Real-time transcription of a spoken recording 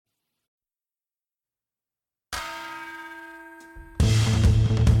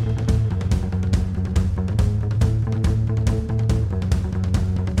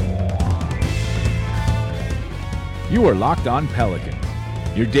You are Locked On Pelicans,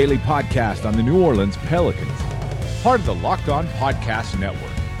 your daily podcast on the New Orleans Pelicans, part of the Locked On Podcast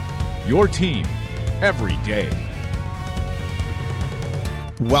Network, your team every day.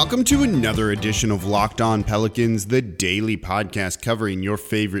 Welcome to another edition of Locked On Pelicans, the daily podcast covering your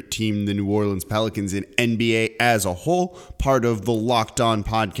favorite team, the New Orleans Pelicans, and NBA as a whole, part of the Locked On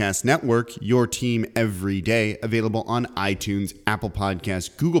Podcast Network, your team every day, available on iTunes, Apple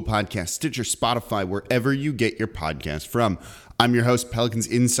Podcasts, Google Podcasts, Stitcher, Spotify, wherever you get your podcast from. I'm your host, Pelicans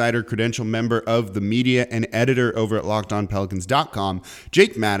Insider, credential member of the media and editor over at LockedOnPelicans.com,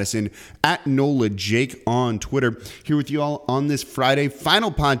 Jake Madison, at NOLA Jake on Twitter, here with you all on this Friday,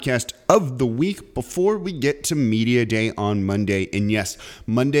 final podcast of the week before we get to Media Day on Monday. And yes,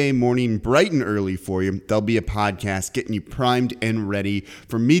 Monday morning, bright and early for you, there'll be a podcast getting you primed and ready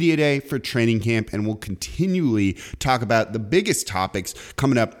for Media Day, for training camp, and we'll continually talk about the biggest topics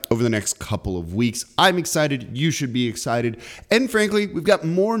coming up over the next couple of weeks. I'm excited. You should be excited. And frankly, we've got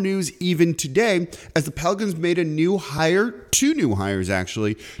more news even today as the Pelicans made a new hire, two new hires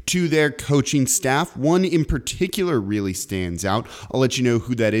actually, to their coaching staff. One in particular really stands out. I'll let you know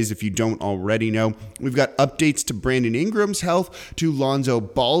who that is if you don't already know. We've got updates to Brandon Ingram's health, to Lonzo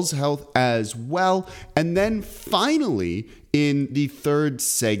Ball's health as well. And then finally, in the third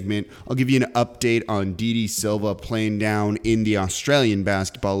segment, I'll give you an update on Didi Silva playing down in the Australian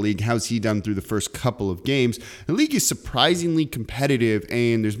Basketball League. How's he done through the first couple of games? The league is surprisingly competitive,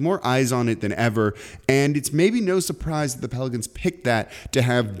 and there's more eyes on it than ever. And it's maybe no surprise that the Pelicans picked that to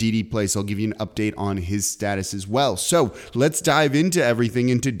have Didi play. So I'll give you an update on his status as well. So let's dive into everything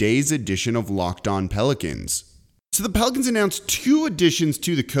in today's edition of Locked On Pelicans. So the Pelicans announced two additions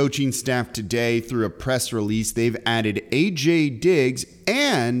to the coaching staff today through a press release. They've added AJ Diggs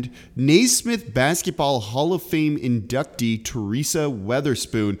and Naismith Basketball Hall of Fame inductee Teresa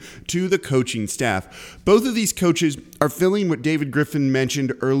Weatherspoon to the coaching staff. Both of these coaches are filling what David Griffin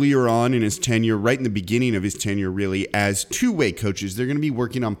mentioned earlier on in his tenure, right in the beginning of his tenure really, as two-way coaches. They're going to be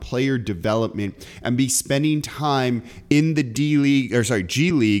working on player development and be spending time in the G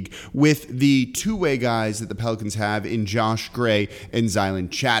League with the two-way guys that the Pelicans have in Josh Gray and Zylan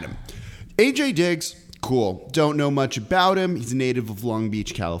Chatham. AJ Diggs, cool. Don't know much about him. He's a native of Long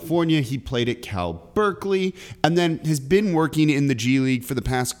Beach, California. He played at Cal Berkeley and then has been working in the G League for the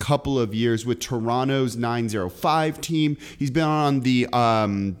past couple of years with Toronto's 905 team. He's been on the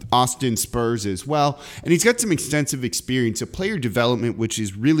Austin Spurs as well. And he's got some extensive experience of player development, which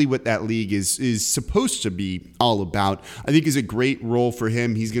is really what that league is supposed to be all about. I think is a great role for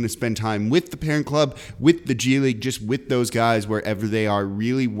him. He's going to spend time with the parent club, with the G League, just with those guys wherever they are,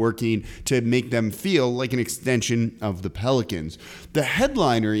 really working to make them feel like an extension of the Pelicans. The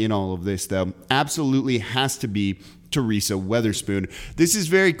headliner in all of this, though, absolutely has to be Teresa Weatherspoon. This is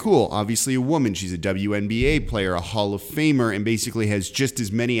very cool. Obviously a woman. She's a WNBA player, a Hall of Famer, and basically has just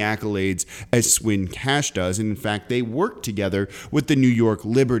as many accolades as Swin Cash does. And in fact, they work together with the New York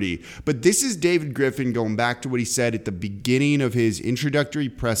Liberty. But this is David Griffin going back to what he said at the beginning of his introductory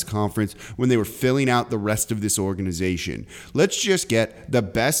press conference when they were filling out the rest of this organization. Let's just get the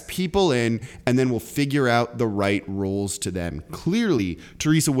best people in, and then we'll figure out the right roles to them. Clearly,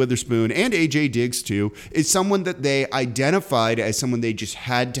 Teresa Weatherspoon, and AJ Diggs too, is someone that they identified as someone they just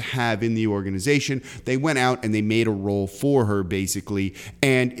had to have in the organization. They went out and they made a role for her basically.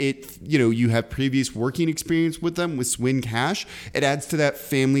 And you have previous working experience with them with Swin Cash. It adds to that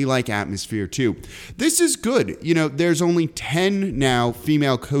family-like atmosphere too. This is good. There's only 10 now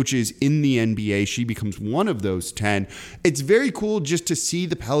female coaches in the NBA. She becomes one of those 10. It's very cool just to see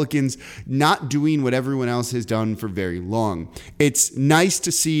the Pelicans not doing what everyone else has done for very long. It's nice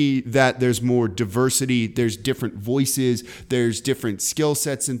to see that there's more diversity. There's different voices, there's different skill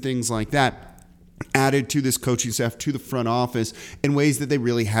sets and things like that added to this coaching staff, to the front office in ways that they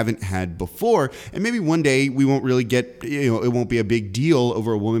really haven't had before. And maybe one day we won't really get, it won't be a big deal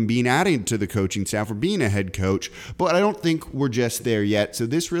over a woman being added to the coaching staff or being a head coach, but I don't think we're just there yet. So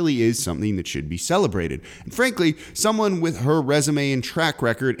this really is something that should be celebrated. And frankly, someone with her resume and track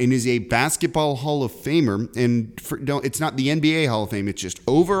record and is a basketball Hall of Famer, and it's not the NBA Hall of Fame, it's just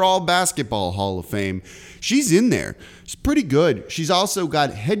overall basketball Hall of Fame. She's in there. She's pretty good. She's also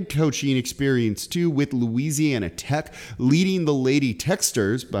got head coaching experience too with Louisiana Tech, leading the Lady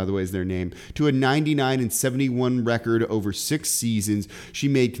Techsters, by the way is their name, to a 99-71 record over 6 seasons. She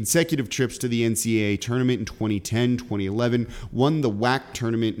made consecutive trips to the NCAA tournament in 2010, 2011, won the WAC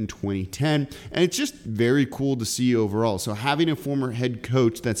tournament in 2010, and it's just very cool to see overall. So having a former head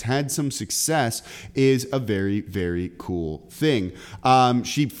coach that's had some success is a very, very cool thing.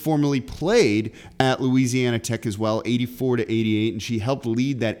 She formerly played at Louisiana Tech as well, 84 to 88, and she helped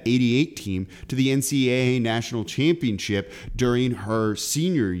lead that 88 team to the NCAA National Championship during her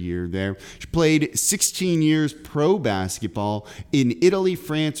senior year there. She played 16 years pro basketball in Italy,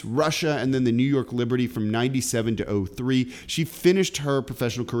 France, Russia, and then the New York Liberty from 97 to 03. She finished her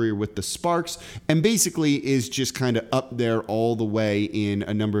professional career with the Sparks and basically is just kind of up there all the way in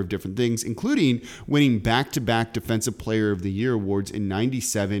a number of different things, including winning back-to-back Defensive Player of the Year awards in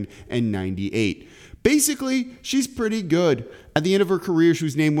 97 and 98. Basically, she's pretty good. At the end of her career, she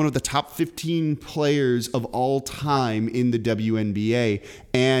was named one of the top 15 players of all time in the WNBA,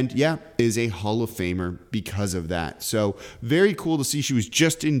 and is a Hall of Famer because of that. So very cool to see she was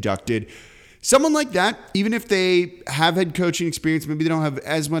just inducted. Someone like that, even if they have head coaching experience, maybe they don't have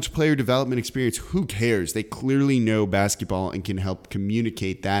as much player development experience, who cares? They clearly know basketball and can help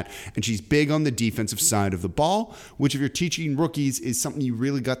communicate that. And she's big on the defensive side of the ball, which if you're teaching rookies is something you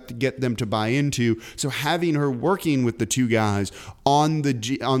really got to get them to buy into. So having her working with the two guys on the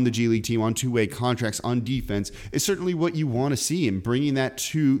G League team, on two-way contracts, on defense, is certainly what you want to see, and bringing that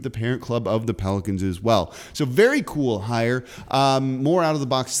to the parent club of the Pelicans as well. So very cool hire. More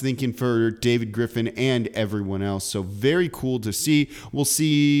out-of-the-box thinking for David Griffin and everyone else. So very cool to see.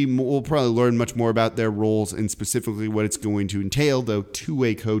 We'll probably learn much more about their roles and specifically what it's going to entail, though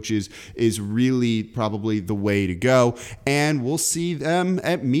two-way coaches is really probably the way to go. And we'll see them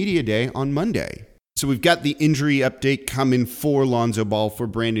at Media Day on Monday. So we've got the injury update coming for Lonzo Ball, for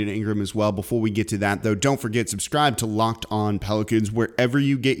Brandon Ingram as well. Before we get to that, though, don't forget, subscribe to Locked On Pelicans wherever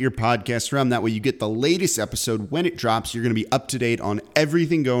you get your podcasts from. That way you get the latest episode when it drops. You're going to be up to date on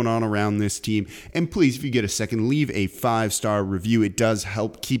everything going on around this team. And please, if you get a second, leave a 5-star review. It does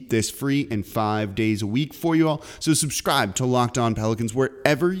help keep this free and 5 days a week for you all. So subscribe to Locked On Pelicans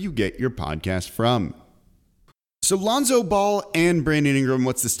wherever you get your podcast from. So Lonzo Ball and Brandon Ingram,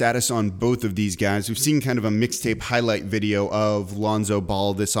 what's the status on both of these guys? We've seen kind of a mixtape highlight video of Lonzo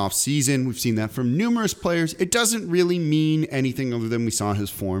Ball this offseason. We've seen that from numerous players. It doesn't really mean anything other than we saw his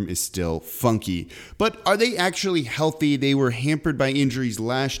form is still funky. But are they actually healthy? They were hampered by injuries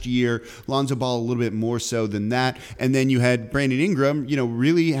last year. Lonzo Ball a little bit more so than that. And then you had Brandon Ingram,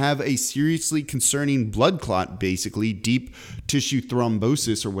 really have a seriously concerning blood clot, basically, deep tissue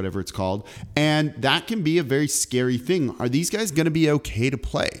thrombosis or whatever it's called. And that can be a very scary thing. Are these guys going to be okay to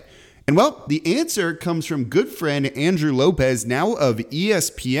play? And well, the answer comes from good friend Andrew Lopez, now of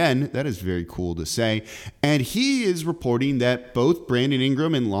ESPN. That is very cool to say. And he is reporting that both Brandon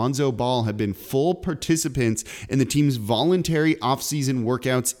Ingram and Lonzo Ball have been full participants in the team's voluntary offseason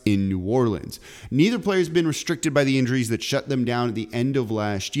workouts in New Orleans. Neither player has been restricted by the injuries that shut them down at the end of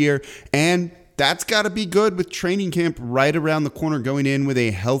last year. And that's got to be good with training camp right around the corner, going in with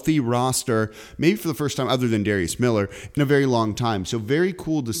a healthy roster, maybe for the first time other than Darius Miller in a very long time. So very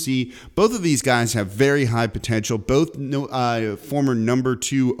cool to see. Both of these guys have very high potential, both former number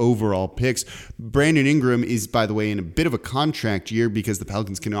 2 overall picks. Brandon Ingram is, by the way, in a bit of a contract year because the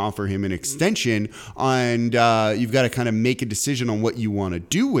Pelicans can offer him an extension, and you've got to kind of make a decision on what you want to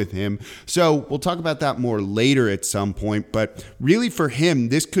do with him. So we'll talk about that more later at some point, but really for him,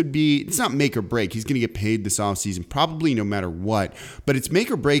 this could be, it's not make or break. He's going to get paid this offseason, probably no matter what, but it's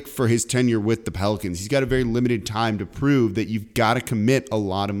make or break for his tenure with the Pelicans. He's got a very limited time to prove that you've got to commit a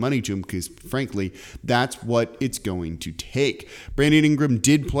lot of money to him because, frankly, that's what it's going to take. Brandon Ingram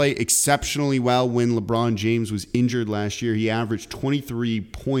did play exceptionally well when LeBron James was injured last year. He averaged 23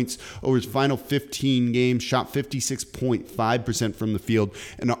 points over his final 15 games, shot 56.5% from the field,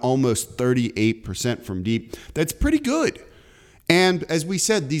 and almost 38% from deep. That's pretty good. And as we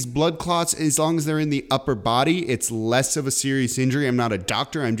said, these blood clots, as long as they're in the upper body, it's less of a serious injury. I'm not a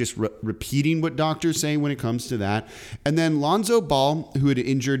doctor. I'm just repeating what doctors say when it comes to that. And then Lonzo Ball, who had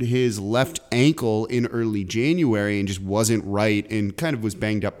injured his left ankle in early January and just wasn't right and kind of was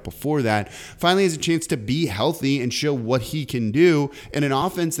banged up before that, finally has a chance to be healthy and show what he can do in an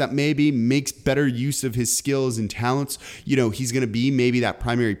offense that maybe makes better use of his skills and talents. He's going to be maybe that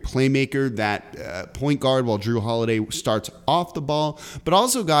primary playmaker, that point guard while Jrue Holiday starts off the ball, but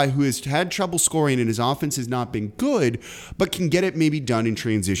also a guy who has had trouble scoring and his offense has not been good, but can get it maybe done in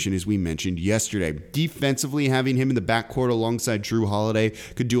transition, as we mentioned yesterday. Defensively, having him in the backcourt alongside Jrue Holiday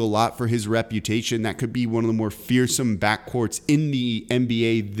could do a lot for his reputation. That could be one of the more fearsome backcourts in the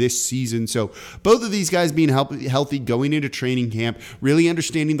NBA this season. So both of these guys being healthy going into training camp, really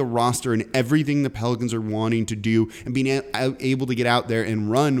understanding the roster and everything the Pelicans are wanting to do and being able to get out there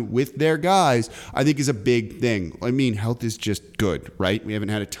and run with their guys, I think is a big thing. I mean, health is just good, right? We haven't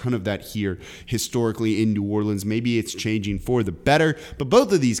had a ton of that here historically in New Orleans. Maybe it's changing for the better, but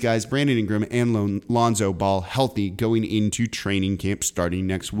both of these guys, Brandon Ingram and Lonzo Ball, healthy going into training camp starting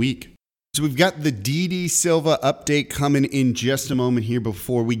next week. So we've got the Didi Silva update coming in just a moment here.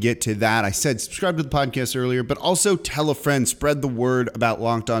 Before we get to that, I said subscribe to the podcast earlier, but also tell a friend, spread the word about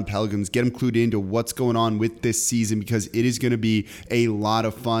Locked On Pelicans, get them clued into what's going on with this season because it is going to be a lot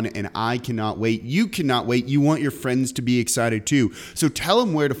of fun and I cannot wait. You cannot wait. You want your friends to be excited too. So tell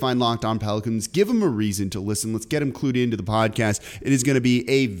them where to find Locked On Pelicans. Give them a reason to listen. Let's get them clued into the podcast. It is going to be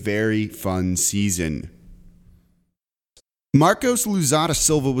a very fun season. Marcos Louzada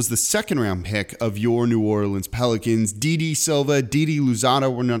Silva was the second-round pick of your New Orleans Pelicans. Didi Silva, Didi Louzada,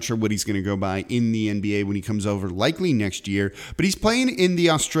 we're not sure what he's going to go by in the NBA when he comes over, likely next year. But he's playing in the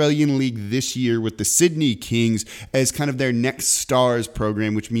Australian League this year with the Sydney Kings as kind of their next stars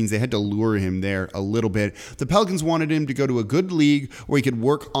program, which means they had to lure him there a little bit. The Pelicans wanted him to go to a good league where he could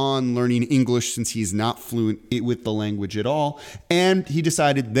work on learning English since he's not fluent with the language at all. And he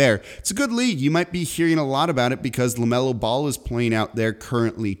decided there. It's a good league. You might be hearing a lot about it because LaMelo Ball is playing out there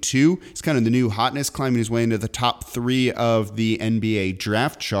currently too. He's kind of the new hotness, climbing his way into the top 3 of the NBA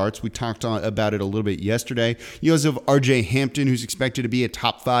draft charts. We talked about it a little bit yesterday. You also have RJ Hampton, who's expected to be a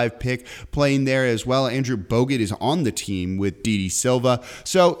top 5 pick, playing there as well. Andrew Bogut is on the team with Didi Silva.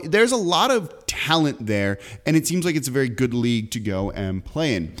 So there's a lot of talent there, and it seems like it's a very good league to go and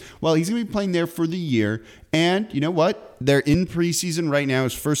play in. Well, he's going to be playing there for the year, and you know what? They're in preseason right now.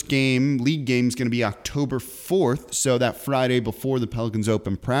 His first league game is going to be October 4th, so that Friday before the Pelicans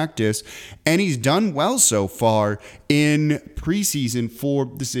open practice, and he's done well so far in preseason for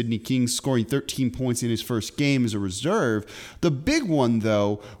the Sydney Kings, scoring 13 points in his first game as a reserve. The big one,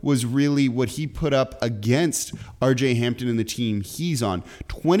 though, was really what he put up against RJ Hampton and the team he's on.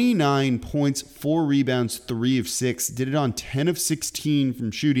 29 points, 4 rebounds, 3 of 6. Did it on 10 of 16 from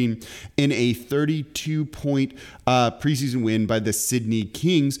shooting in a 32-point preseason win by the Sydney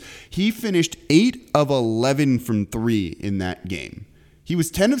Kings. He finished 8 of 11 from 3 in that game. He was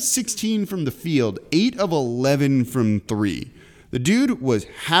 10 of 16 from the field, 8 of 11 from 3. The dude was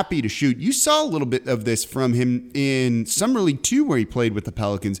happy to shoot. You saw a little bit of this from him in Summer League 2 where he played with the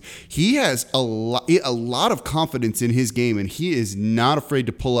Pelicans. He has a lot of confidence in his game, and he is not afraid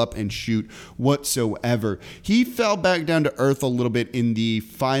to pull up and shoot whatsoever. He fell back down to earth a little bit in the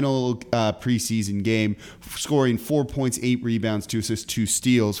final preseason game, scoring 4 points, 8 rebounds, 2 assists, 2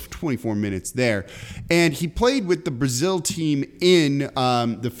 steals for 24 minutes there. And he played with the Brazil team in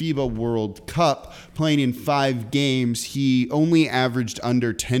the FIBA World Cup, playing in 5 games. He only averaged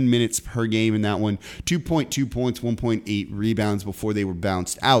under 10 minutes per game in that one, 2.2 points, 1.8 rebounds before they were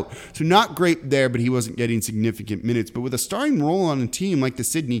bounced out. So not great there, but he wasn't getting significant minutes. But with a starting role on a team like the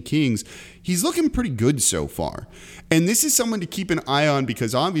Sydney Kings, he's looking pretty good so far. And this is someone to keep an eye on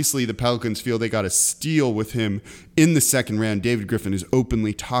because obviously the Pelicans feel they got a steal with him in the second round. David Griffin has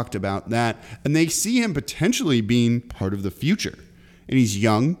openly talked about that, and they see him potentially being part of the future. And he's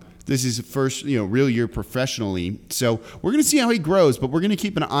young. This is his first, real year professionally. So we're going to see how he grows, but we're going to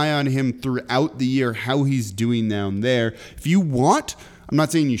keep an eye on him throughout the year, how he's doing down there. If you want, I'm not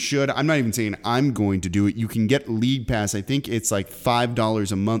saying you should. I'm not even saying I'm going to do it. You can get League Pass. I think it's like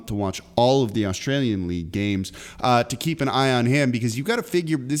 $5 a month to watch all of the Australian League games to keep an eye on him because you've got to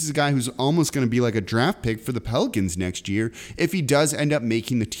figure this is a guy who's almost going to be like a draft pick for the Pelicans next year if he does end up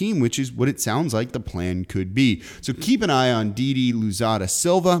making the team, which is what it sounds like the plan could be. So keep an eye on Didi Louzada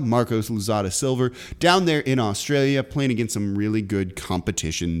Silva, Marcos Louzada Silva, down there in Australia, playing against some really good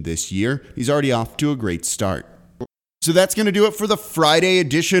competition this year. He's already off to a great start. So that's going to do it for the Friday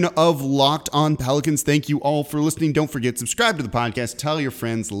edition of Locked On Pelicans. Thank you all for listening. Don't forget, subscribe to the podcast, tell your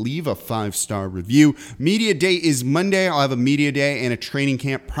friends, leave a 5-star review. Media Day is Monday. I'll have a Media Day and a training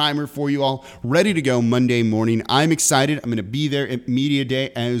camp primer for you all ready to go Monday morning. I'm excited. I'm going to be there at Media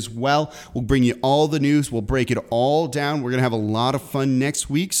Day as well. We'll bring you all the news. We'll break it all down. We're going to have a lot of fun next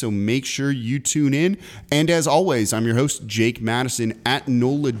week, so make sure you tune in. And as always, I'm your host, Jake Madison, at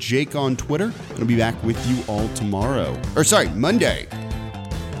NOLA Jake on Twitter. I'll be back with you all tomorrow. Monday.